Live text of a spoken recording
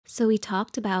So we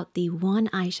talked about the one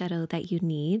eyeshadow that you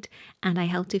need, and I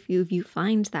helped a few of you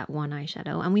find that one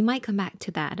eyeshadow, and we might come back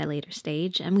to that at a later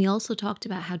stage. And we also talked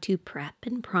about how to prep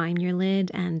and prime your lid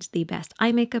and the best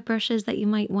eye makeup brushes that you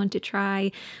might want to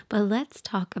try. But let's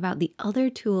talk about the other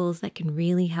tools that can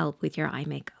really help with your eye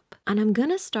makeup. And I'm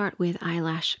gonna start with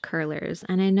eyelash curlers.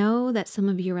 And I know that some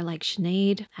of you are like,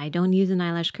 Sinead, I don't use an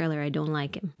eyelash curler, I don't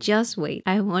like him. Just wait,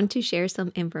 I want to share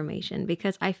some information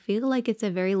because I feel like it's a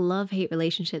very love-hate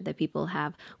relationship that people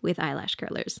have with eyelash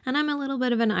curlers. And I'm a little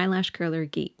bit of an eyelash curler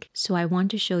geek. So I want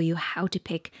to show you how to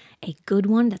pick a good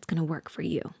one that's gonna work for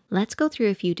you. Let's go through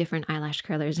a few different eyelash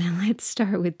curlers and let's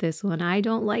start with this one. I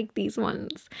don't like these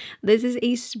ones. This is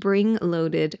a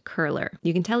spring-loaded curler.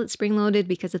 You can tell it's spring-loaded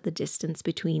because of the distance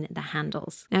between the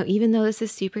handles. Now, even though this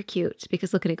is super cute,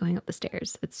 because look at it going up the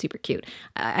stairs, it's super cute.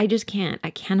 I just can't. I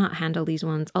cannot handle these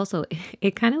ones. Also,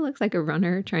 it kind of looks like a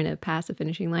runner trying to pass a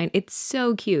finishing line. It's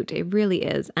so cute. It really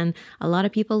is. And a lot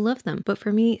of people love them. But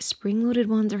for me, spring-loaded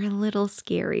ones are a little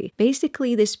scary.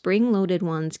 Basically, the spring-loaded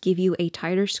ones give you a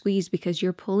tighter squeeze because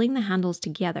you're pulling the handles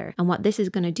together. And what this is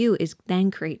going to do is then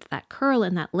create that curl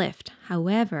and that lift.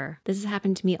 However, this has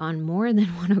happened to me on more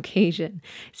than one occasion.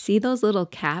 See those little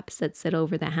caps that sit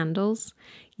over the handles?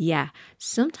 Yeah,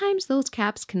 sometimes those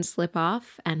caps can slip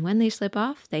off, and when they slip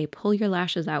off, they pull your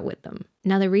lashes out with them.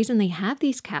 Now, the reason they have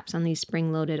these caps on these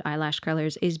spring-loaded eyelash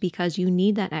curlers is because you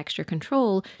need that extra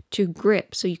control to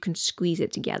grip so you can squeeze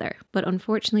it together. But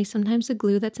unfortunately, sometimes the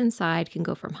glue that's inside can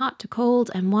go from hot to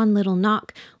cold, and one little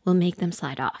knock will make them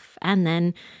slide off. And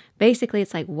then basically,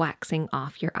 it's like waxing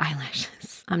off your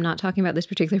eyelashes. I'm not talking about this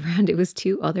particular brand. It was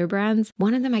two other brands.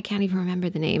 One of them, I can't even remember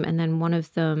the name, and then one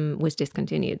of them was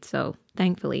discontinued. So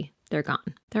thankfully, they're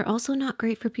gone. They're also not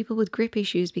great for people with grip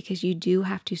issues because you do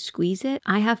have to squeeze it.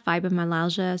 I have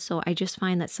fibromyalgia, so I just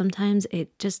find that sometimes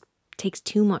it just takes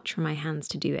too much for my hands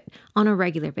to do it, on a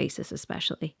regular basis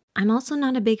especially. I'm also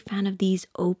not a big fan of these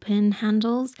open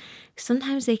handles.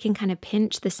 Sometimes they can kind of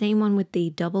pinch, the same one with the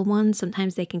double ones,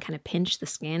 sometimes they can kind of pinch the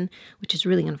skin, which is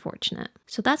really unfortunate.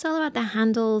 So that's all about the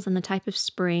handles and the type of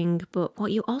spring, but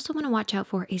what you also want to watch out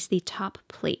for is the top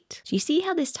plate. So you see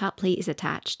how this top plate is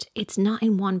attached? It's not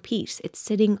in one piece, it's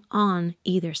sitting on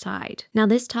either side. Now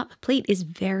this top plate is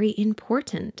very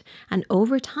important, and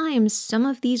over time, some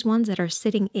of these ones that are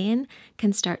sitting in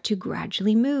can start to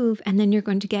gradually move, and then you're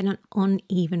going to get an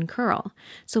uneven curl.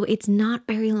 So it's not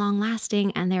very long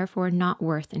lasting and therefore not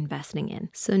worth investing in.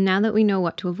 So now that we know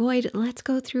what to avoid, let's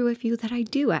go through a few that I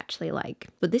do actually like.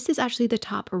 But this is actually the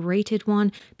top rated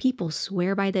one. People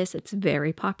swear by this. It's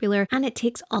very popular and it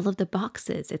ticks all of the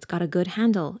boxes. It's got a good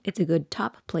handle. It's a good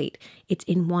top plate. It's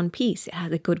in one piece. It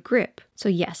has a good grip. So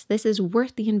yes, this is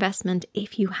worth the investment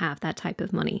if you have that type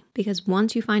of money, because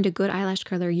once you find a good eyelash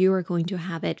curler, you are going to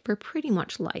have it for pretty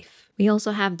much life. We also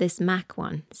have this MAC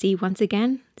one. See, once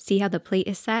again, see how the plate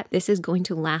is set? This is going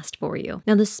to last for you.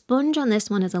 Now the sponge on this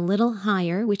one is a little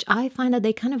higher, which I find that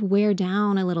they kind of wear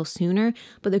down a little sooner.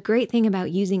 But the great thing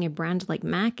about using a brand like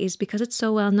MAC is because it's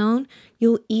so well known,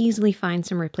 you'll easily find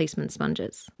some replacement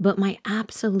sponges. But my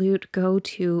absolute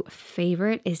go-to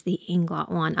favorite is the Inglot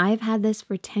one. I've had this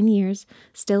for 10 years,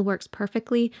 still works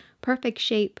perfectly, perfect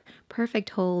shape,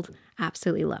 perfect hold.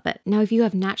 Absolutely love it. Now, if you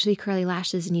have naturally curly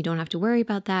lashes and you don't have to worry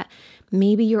about that,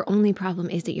 maybe your only problem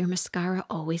is that your mascara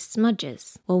always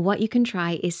smudges. Well, what you can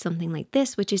try is something like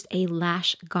this, which is a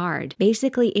lash guard.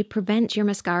 Basically, it prevents your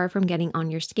mascara from getting on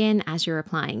your skin as you're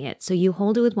applying it. So you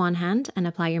hold it with one hand and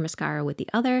apply your mascara with the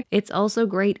other. It's also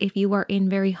great if you are in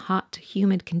very hot,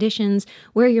 humid conditions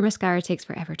where your mascara takes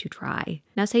forever to dry.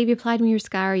 Now, say you've applied your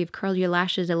mascara, you've curled your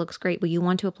lashes, it looks great, but you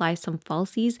want to apply some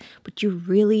falsies, but you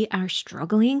really are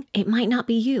struggling. It might not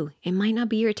be you. It might not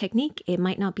be your technique. It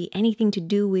might not be anything to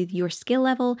do with your skill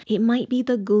level. It might be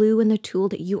the glue and the tool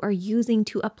that you are using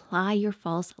to apply your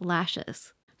false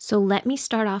lashes. So let me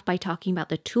start off by talking about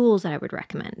the tools that I would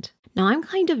recommend. Now, I'm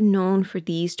kind of known for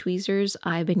these tweezers.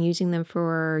 I've been using them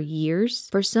for years.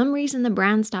 For some reason, the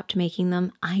brand stopped making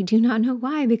them. I do not know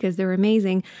why, because they're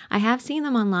amazing. I have seen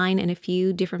them online in a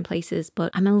few different places, but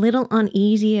I'm a little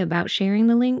uneasy about sharing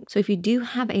the link. So if you do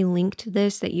have a link to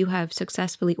this that you have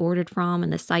successfully ordered from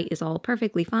and the site is all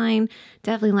perfectly fine,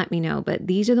 definitely let me know. But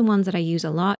these are the ones that I use a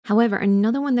lot. However,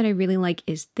 another one that I really like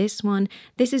is this one.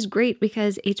 This is great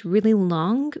because it's really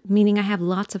long, meaning I have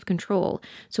lots of control.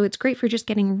 So it's great for just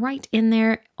getting right right in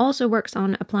there. Also works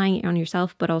on applying it on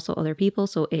yourself, but also other people,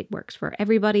 so it works for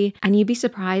everybody. And you'd be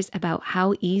surprised about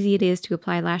how easy it is to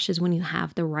apply lashes when you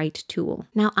have the right tool.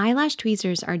 Now, eyelash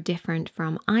tweezers are different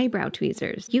from eyebrow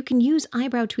tweezers. You can use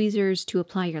eyebrow tweezers to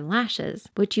apply your lashes,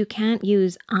 but you can't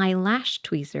use eyelash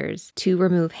tweezers to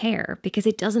remove hair because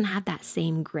it doesn't have that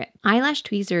same grip. Eyelash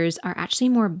tweezers are actually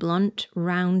more blunt,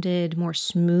 rounded, more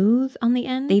smooth on the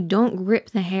end. They don't grip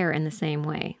the hair in the same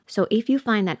way. So if you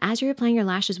find that as you're applying your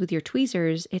lashes with your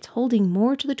tweezers, it's holding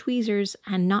more to the tweezers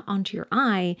and not onto your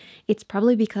eye, it's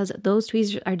probably because those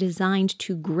tweezers are designed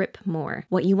to grip more.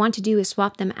 What you want to do is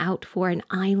swap them out for an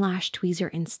eyelash tweezer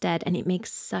instead, and it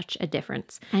makes such a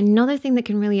difference. Another thing that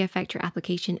can really affect your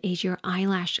application is your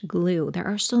eyelash glue. There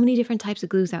are so many different types of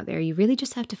glues out there. You really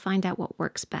just have to find out what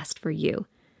works best for you.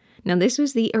 Now, this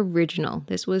was the original.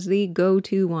 This was the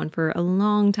go-to one for a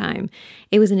long time.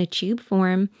 It was in a tube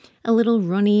form, a little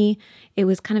runny. It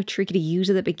was kind of tricky to use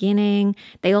at the beginning.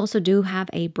 They also do have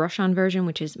a brush-on version,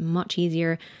 which is much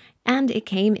easier. And it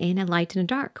came in a light and a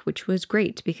dark, which was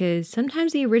great because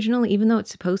sometimes the original, even though it's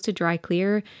supposed to dry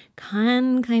clear,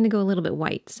 can kind of go a little bit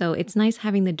white. So it's nice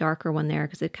having the darker one there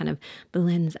because it kind of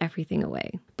blends everything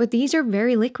away. But these are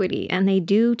very liquidy and they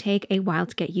do take a while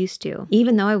to get used to.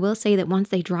 Even though I will say that once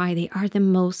they dry, they are the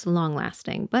most long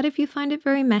lasting. But if you find it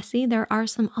very messy, there are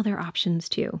some other options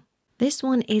too. This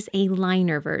one is a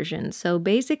liner version. So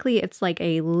basically it's like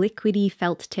a liquidy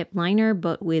felt tip liner,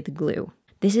 but with glue.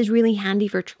 This is really handy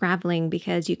for traveling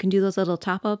because you can do those little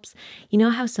top-ups. You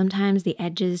know how sometimes the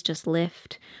edges just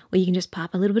lift? Well, you can just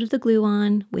pop a little bit of the glue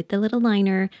on with the little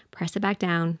liner, press it back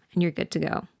down, and you're good to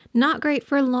go. Not great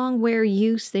for long wear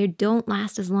use. They don't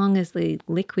last as long as the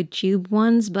liquid tube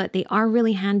ones, but they are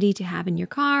really handy to have in your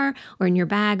car or in your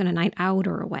bag on a night out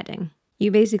or a wedding. You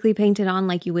basically paint it on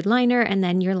like you would liner and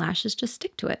then your lashes just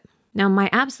stick to it. Now, my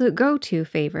absolute go-to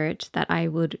favorite that I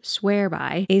would swear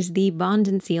by is the Bond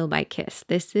and Seal by Kiss.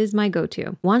 This is my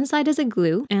go-to. One side is a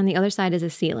glue and the other side is a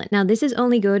sealant. Now, this is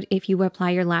only good if you apply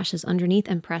your lashes underneath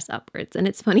and press upwards. And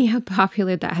it's funny how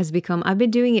popular that has become. I've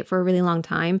been doing it for a really long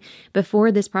time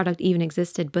before this product even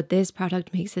existed, but this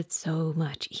product makes it so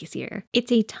much easier.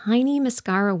 It's a tiny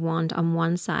mascara wand on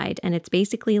one side and it's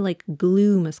basically like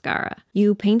glue mascara.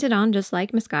 You paint it on just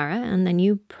like mascara and then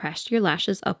you press your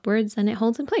lashes upwards and it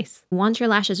holds in place. Once your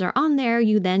lashes are on there,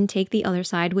 you then take the other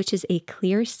side, which is a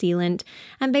clear sealant,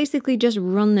 and basically just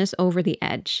run this over the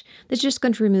edge. That's just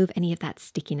going to remove any of that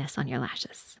stickiness on your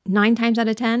lashes. 9 times out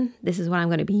of 10, this is what I'm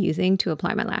going to be using to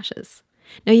apply my lashes.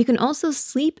 Now you can also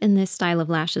sleep in this style of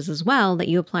lashes as well that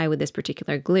you apply with this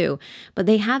particular glue, but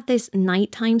they have this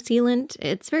nighttime sealant.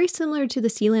 It's very similar to the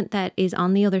sealant that is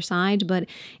on the other side, but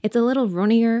it's a little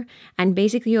runnier, and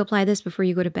basically you apply this before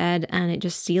you go to bed and it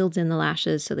just seals in the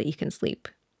lashes so that you can sleep.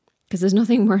 Because there's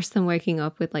nothing worse than waking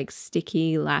up with like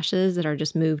sticky lashes that are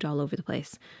just moved all over the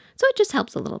place. So it just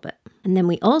helps a little bit. And then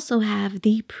we also have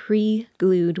the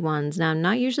pre-glued ones. Now, I'm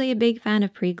not usually a big fan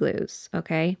of pre-glues,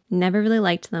 okay? Never really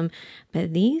liked them.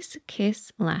 But these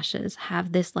Kiss lashes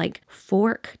have this like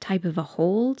fork type of a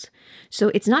hold.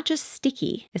 So it's not just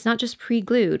sticky. It's not just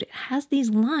pre-glued. It has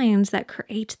these lines that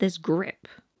create this grip.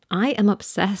 I am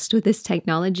obsessed with this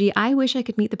technology. I wish I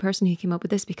could meet the person who came up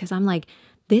with this because I'm like,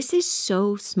 this is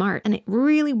so smart and it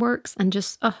really works and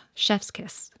just, chef's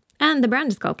kiss. And the brand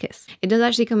is called Kiss. It does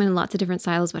actually come in lots of different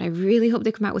styles, but I really hope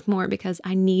they come out with more because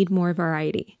I need more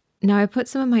variety. Now, I put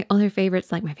some of my other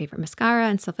favorites, like my favorite mascara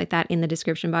and stuff like that, in the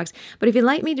description box. But if you'd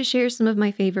like me to share some of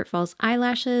my favorite false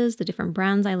eyelashes, the different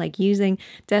brands I like using,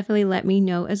 definitely let me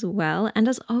know as well. And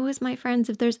as always, my friends,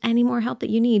 if there's any more help that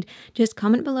you need, just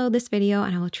comment below this video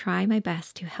and I will try my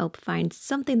best to help find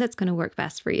something that's going to work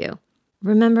best for you.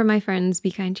 Remember, my friends,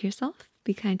 be kind to yourself,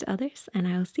 be kind to others, and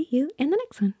I will see you in the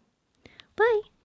next one. Bye!